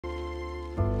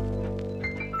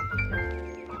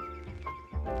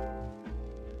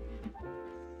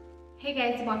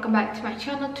Hey guys, welcome back to my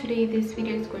channel. Today this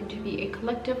video is going to be a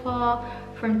collective haul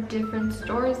from different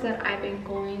stores that I've been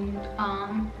going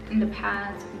in the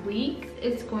past week.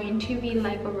 It's going to be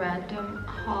like a random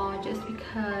haul just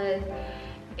because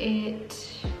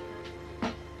it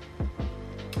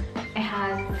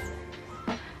has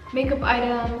makeup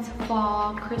items,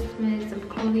 fall, Christmas, some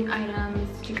clothing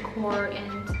items, decor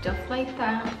and stuff like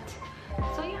that.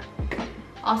 So yeah.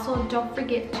 Also, don't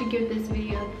forget to give this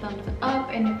video a thumbs up,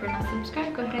 and if you're not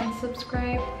subscribed, go ahead and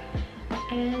subscribe,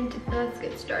 and let's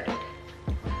get started.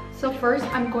 So first,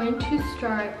 I'm going to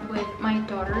start with my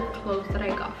daughter's clothes that I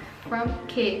got from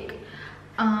Kick,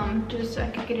 just so I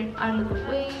could get it out of the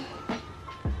way.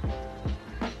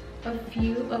 A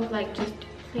few of like just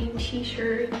plain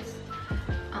t-shirts,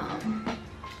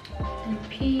 and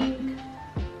pink,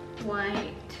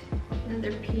 white,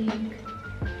 another pink,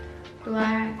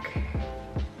 black,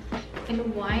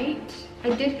 and white. I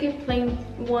did get plain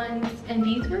ones and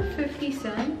these were 50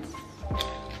 cents.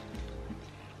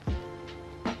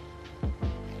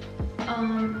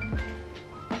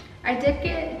 I did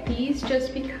get these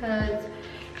just because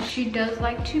she does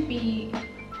like to be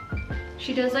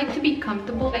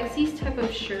comfortable. Like these type of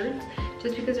shirts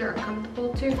just because they're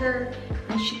comfortable to her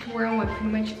and she can wear them with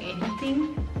pretty much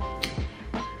anything.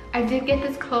 I did get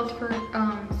this clothes for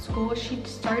school. She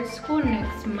starts school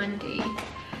next Monday.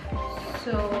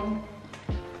 So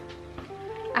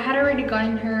I had already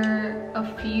gotten her a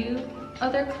few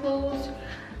other clothes,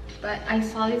 but I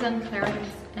saw these on clearance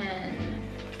and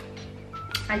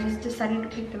I just decided to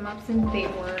pick them up since they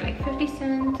were like 50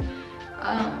 cents,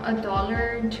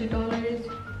 $1 and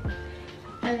 $2.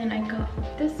 And then I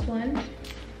got this one,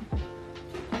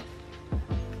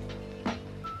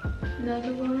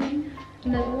 another one,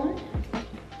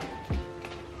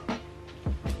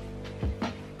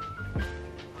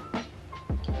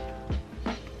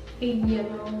 a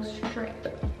yellow stripe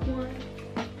one,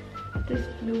 this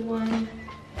blue one,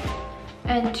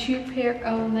 and two pair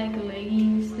of like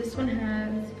leggings. This one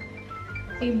has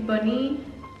a bunny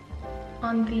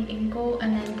on the ankle,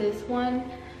 and then this one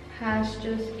has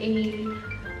just a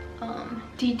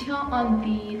detail on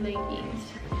the leggings.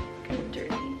 Kind of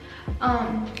dirty.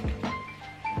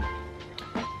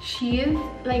 She is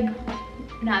like,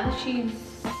 now that she's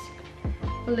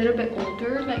a little bit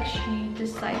older, like she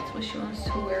decides what she wants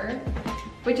to wear,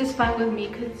 which is fine with me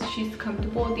because she's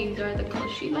comfortable. These are the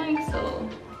clothes she likes, so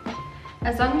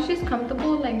as long as she's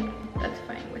comfortable, like that's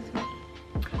fine with me.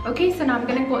 Okay, so now I'm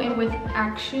gonna go in with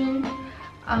Action.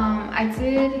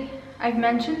 I've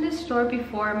mentioned this store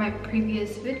before in my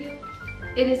previous video.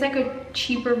 It is like a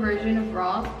cheaper version of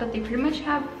Ross, but they pretty much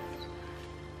have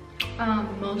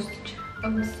most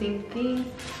of the same thing.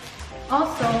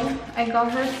 Also, I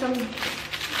got her some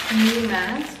new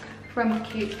mask from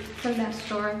Kick, from that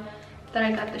store that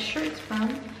I got the shirts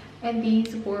from, and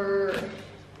these were,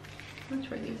 how much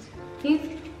were these? These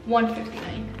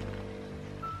 $1.59.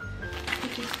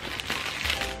 Just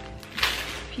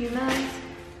a few masks.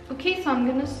 Okay, so I'm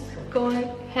gonna go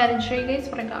ahead and show you guys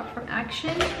what I got from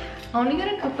Action. I only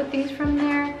got a couple things from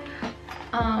there.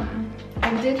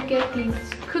 I did get these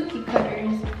cookie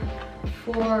cutters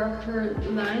for her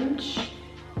lunch.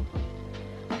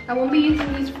 I won't be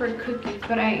using these for cookies,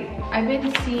 but I've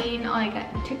been seeing like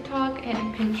at TikTok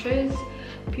and Pinterest,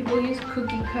 people use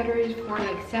cookie cutters for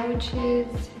like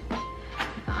sandwiches,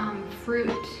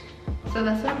 fruit. So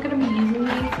that's what I'm gonna be using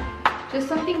these. Just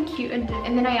something cute, and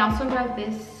then I also grabbed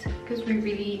this because we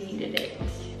really needed it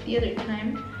the other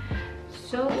time.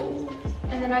 So,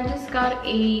 and then I just got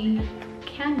a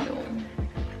candle,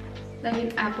 like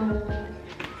an apple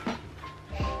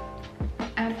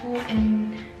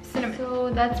and cinnamon. So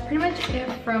that's pretty much it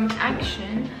from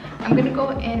Action. I'm gonna go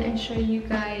in and show you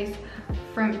guys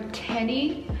from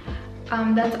Teddy.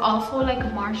 That's also like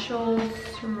Marshall's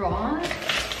Ross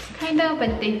kind of,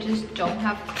 but they just don't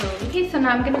have clothes. Okay, so now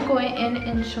I'm gonna go in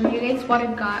and show you guys what I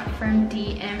got from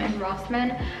DM and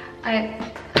Rossman.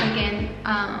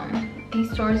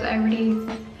 These stores I already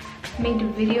made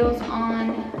videos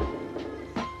on.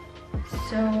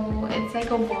 So it's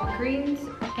like a Walgreens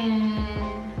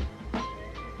and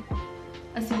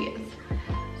a CVS.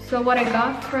 So what I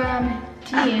got from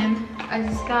DM,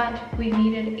 we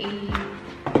needed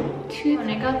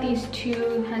and I got these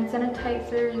two hand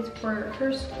sanitizers for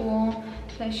her school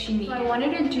that she needed. So I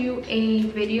wanted to do a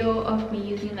video of me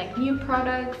using like new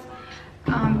products,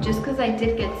 just because I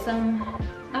did get some,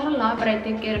 not a lot, but I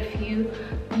did get a few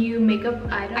new makeup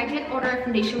items. I did order a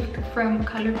foundation from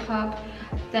ColourPop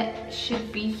that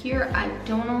should be here. I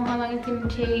don't know how long it's gonna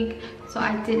take, so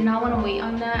I did not want to wait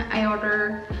on that. I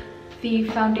ordered the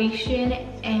foundation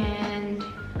and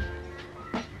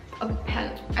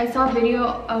I saw a video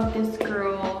of this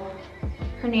girl.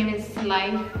 Her name is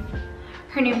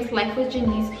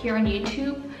lifewithjanice here on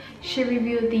YouTube. She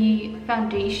reviewed the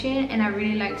foundation and I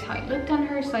really liked how it looked on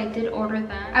her, so I did order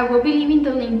that. I will be leaving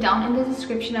the link down in the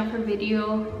description of her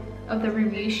video of the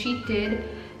review she did.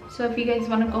 So if you guys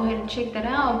want to go ahead and check that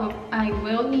out, I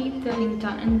will leave the link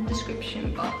down in the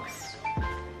description box.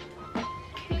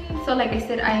 Okay, so like I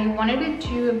said, I wanted to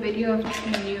do a video of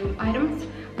 2 new items,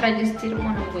 but I just didn't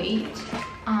want to wait.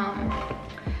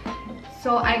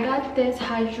 So I got this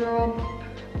hydro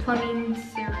plumbing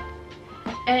serum,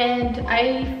 and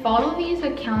I follow these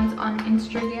accounts on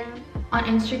Instagram. On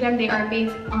Instagram, they are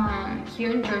based here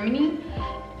in Germany,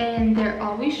 and they're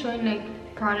always showing like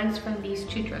products from these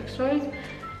 2 drugstores,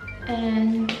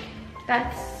 and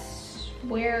that's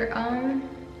where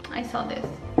I saw this,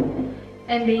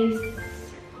 and they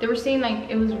were saying like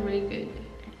it was really good.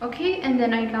 Okay, and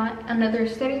then I got another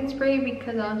setting spray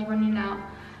because I was running out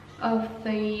of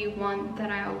the one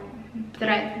that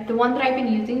I've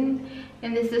been using,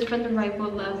 and this is from the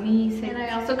Rival Love Me. And I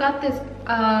also got this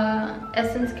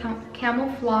Essence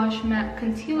Camouflage Matte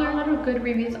Concealer. A lot of good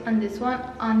reviews on this one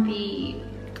on the,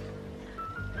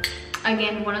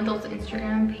 again, one of those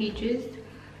Instagram pages.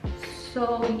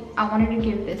 So I wanted to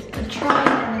give this a try,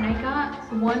 and then I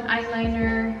got one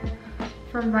eyeliner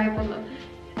from Rival Love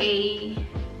Me,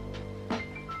 a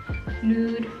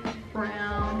nude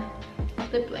brown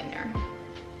lip liner.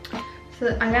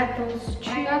 So I got those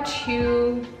 2. I got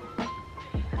 2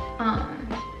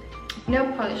 nail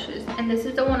polishes, and this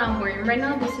is the one I'm wearing right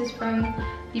now. This is from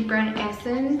the brand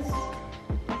Essence.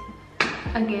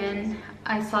 Again,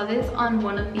 I saw this on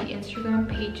one of the Instagram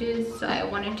pages, so I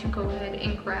wanted to go ahead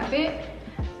and grab it.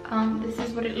 This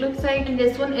is what it looks like, and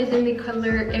this one is in the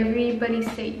color Everybody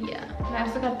Say Yeah. And I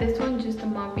also got this one, just a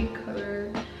mauve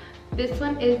color. This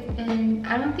one is in,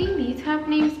 I don't think these have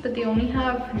names, but they only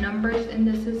have numbers, and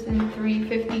this is in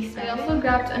 357. I also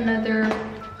grabbed another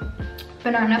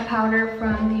banana powder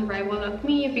from the Rival Love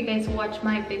Me. If you guys watch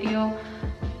my video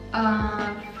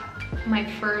of my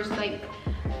first like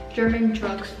German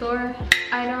drugstore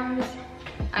items,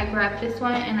 I grabbed this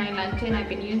one and I liked it, and I've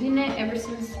been using it ever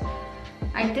since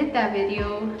I did that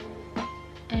video.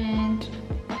 And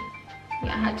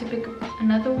yeah, I had to pick up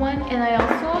another one. And I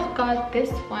also got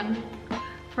this one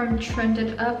from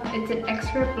Trended Up. It's an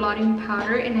extra blotting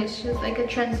powder, and it's just like a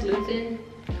translucent,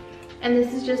 and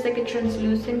this is just like a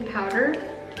translucent powder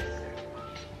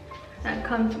that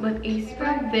comes with a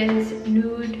spray. This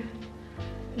nude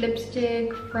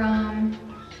lipstick from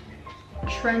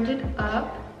Trended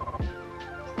Up.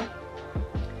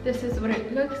 This is what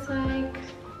it looks like.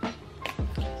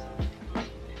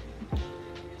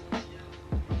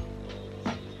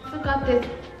 Got this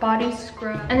body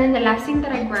scrub, and then the last thing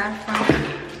that I grabbed from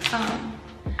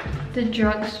the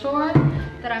drugstore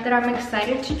that I'm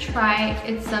excited to try.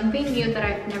 It's something new that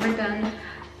I've never done,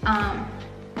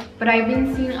 but I've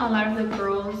been seeing a lot of the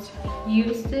girls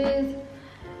use this,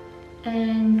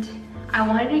 and I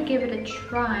wanted to give it a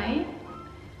try.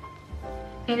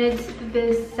 And it's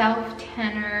this self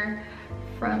tanner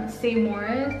from St.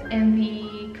 Morris in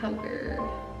the color,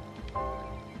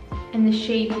 in the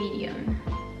shade medium.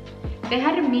 They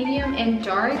had a medium and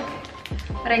dark,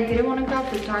 but I didn't want to grab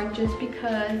the dark just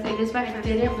because I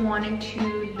didn't want it to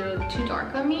look too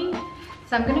dark on me.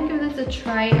 So I'm gonna give this a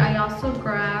try. I also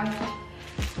grabbed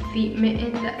the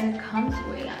mitten that it comes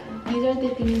with. These are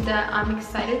the things that I'm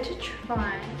excited to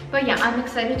try. But yeah, I'm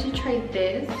excited to try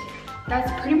this.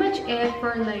 That's pretty much it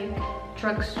for like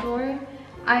drugstore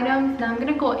items. Now I'm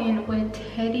gonna go in with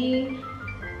Teddy.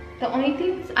 The only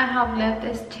things I have left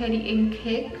is Teddy and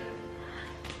Kick.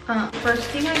 First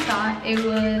thing I got,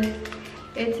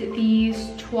 it's these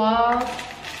 12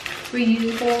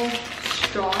 reusable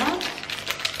straws.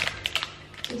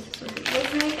 This is what it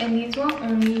looks like, and these were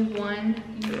only €1.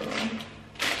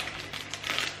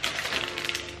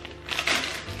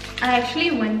 I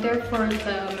actually went there for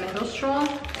the metal straw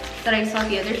that I saw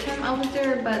the other time I was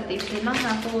there, but they did not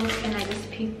have those, and I just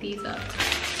picked these up.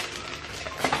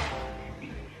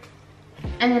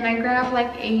 And then I grabbed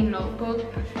like a notebook.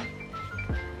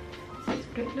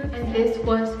 And this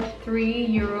was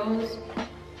 €3.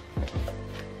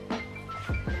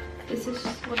 This is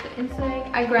what the inside.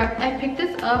 I picked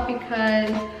this up because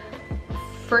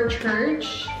for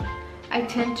church I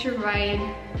tend to write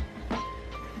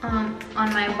on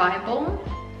my Bible.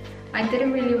 I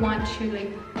didn't really want to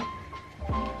like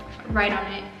write on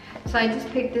it, so I just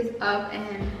picked this up,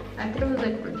 and I thought it was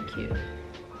like really cute.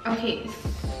 Okay,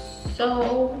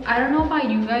 so I don't know about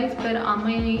you guys, but I'm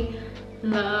in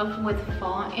love with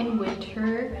fall and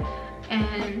winter,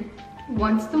 and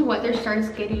once the weather starts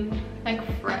getting like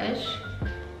fresh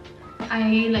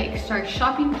I like start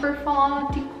shopping for fall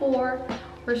decor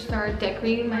or start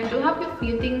decorating. I do have a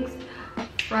few things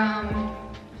from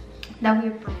that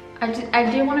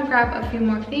I did want to grab a few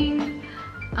more things,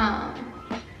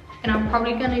 and I'm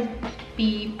probably gonna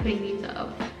be putting these up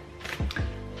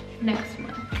next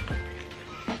month.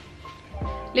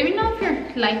 Let me know if you're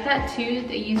like that too,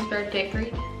 that you start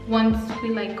decorating once we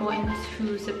like go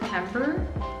into September.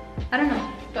 I don't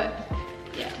know, but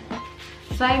yeah.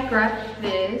 So I grabbed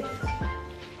this.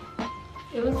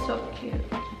 It was so cute.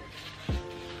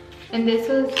 And this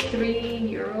was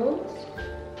 €3.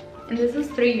 And this was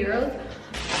 €3.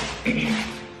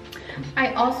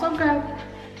 I also grabbed,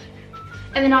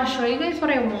 and then I'll show you guys what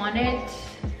I wanted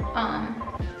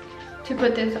to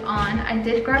put this on. I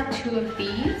did grab 2 of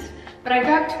these, but I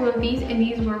grabbed 2 of these and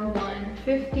these were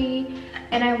 $1.50,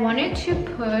 and I wanted to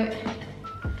put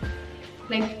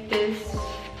like this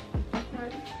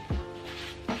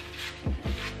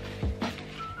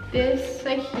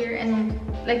right here, and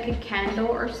like a candle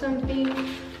or something,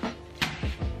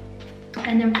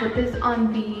 and then put this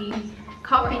on the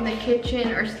counter in the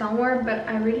kitchen or somewhere. But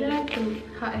I really like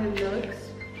how it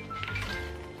looks.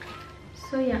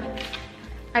 So yeah,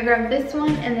 I grabbed this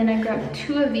one, and then I grabbed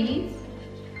 2 of these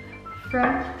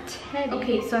from Teddy.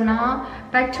 Okay, so now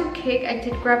back to cake. I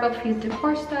did grab a few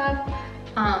decor stuff.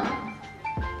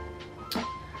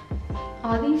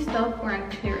 All these stuff were on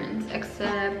clearance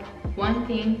except one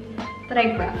thing that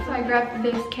I grabbed. So I grabbed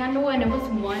this candle, and it was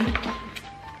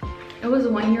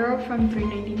 €1 from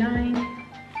 $3.99,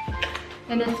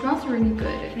 and it smells really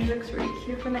good. It looks really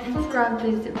cute. From that, I just grabbed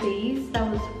this vase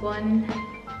that was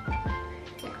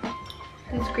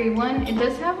this gray one. It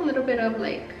does have a little bit of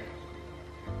like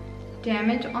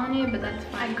damage on it, but that's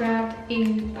fine. I grabbed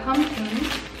a pumpkin.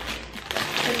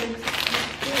 It looks good.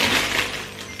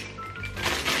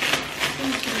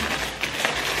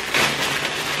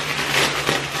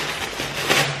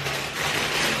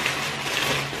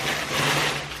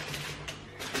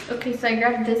 Okay, so I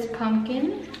grabbed this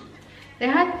pumpkin. They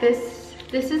had this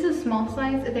is a small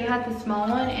size. They had the small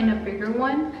one and a bigger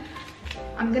one.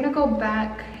 I'm gonna go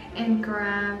back and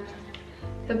grab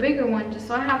the bigger one just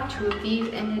so I have 2 of these,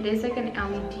 and it is like an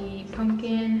LED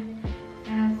pumpkin.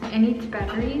 It needs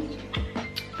batteries.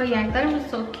 But yeah, I thought it was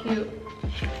so cute.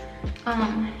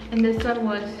 And this one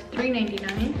was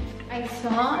 $3.99. I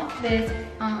saw this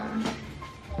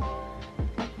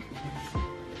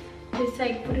it's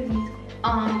like, what are these?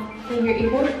 That you're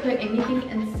able to put anything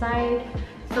inside.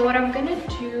 So what I'm gonna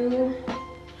do,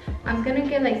 I'm gonna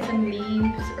get like some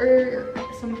leaves or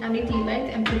some LED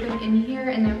lights and put them in here,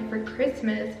 and then for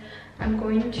Christmas I'm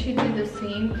going to do the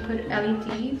same, put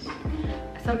LEDs,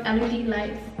 some LED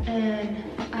lights, and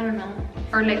I don't know,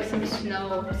 or like some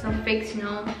snow, some fake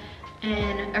snow,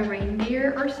 and a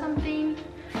reindeer or something.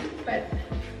 But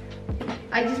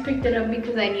I just picked it up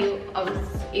because I knew I was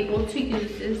able to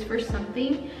use this for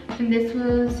something, and this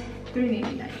was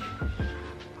 $3.99.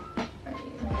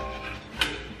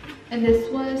 And this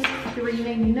was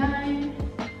 $3.99.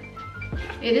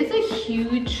 It is a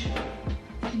huge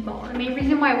ball. The main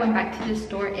reason why I went back to the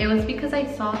store, it was because I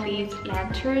saw these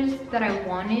lanterns that I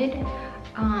wanted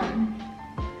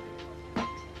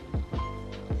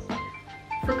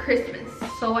for Christmas.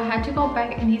 So I had to go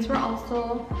back, and these were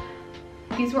also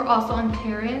on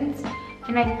clearance,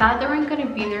 and I thought they weren't gonna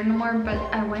be there no more, but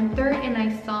I went there and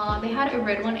I saw they had a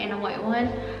red one and a white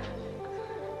one.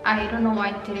 I don't know why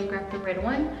I didn't grab the red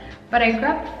one, but I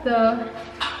grabbed the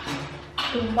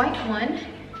white one.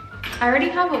 I already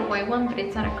have a white one, but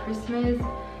it's not a Christmas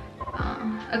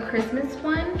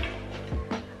one.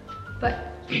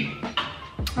 But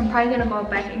I'm probably gonna go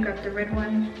back and grab the red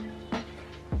one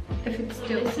if it's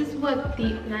still. This is what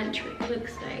the lantern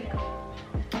looks like.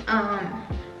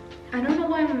 I don't know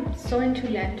why I'm so into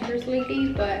lanterns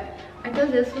lately, but I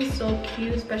thought this was so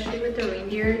cute, especially with the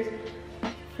reindeers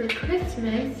for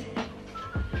Christmas.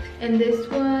 And this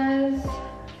was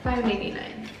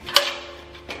 $5.99.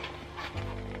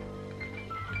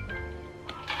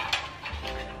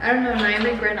 I don't know, now I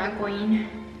regret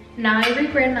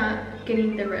not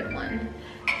getting the red one,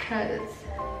 because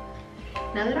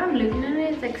now that I'm looking at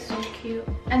it, it's like so cute.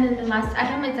 And then the last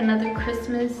item is another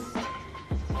Christmas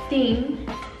thing,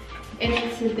 and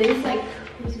it's this, like,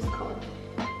 what's this called?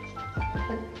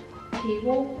 A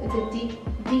table. It's a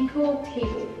Decor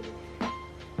table,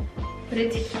 but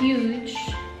it's huge,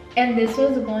 and this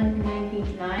was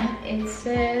 $1.99. It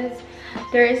says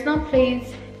there is no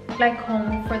place like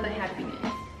home for the happiness.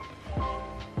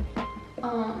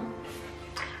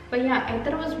 But yeah, I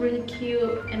thought it was really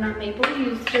cute, and I'm able to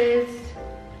use this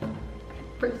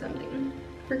for something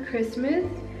for Christmas.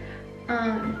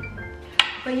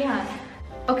 But yeah,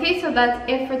 Okay, so that's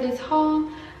it for this haul.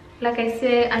 Like I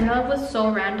said, I know it was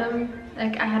so random,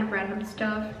 like I had random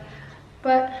stuff,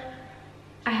 but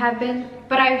I have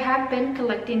been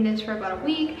collecting this for about a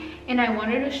week, and I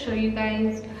wanted to show you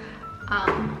guys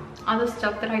all the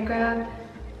stuff that I grabbed.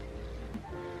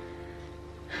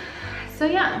 So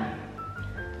yeah,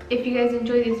 if you guys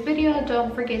enjoyed this video,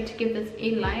 don't forget to give this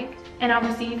a like, and I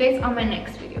will see you guys on my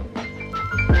next video.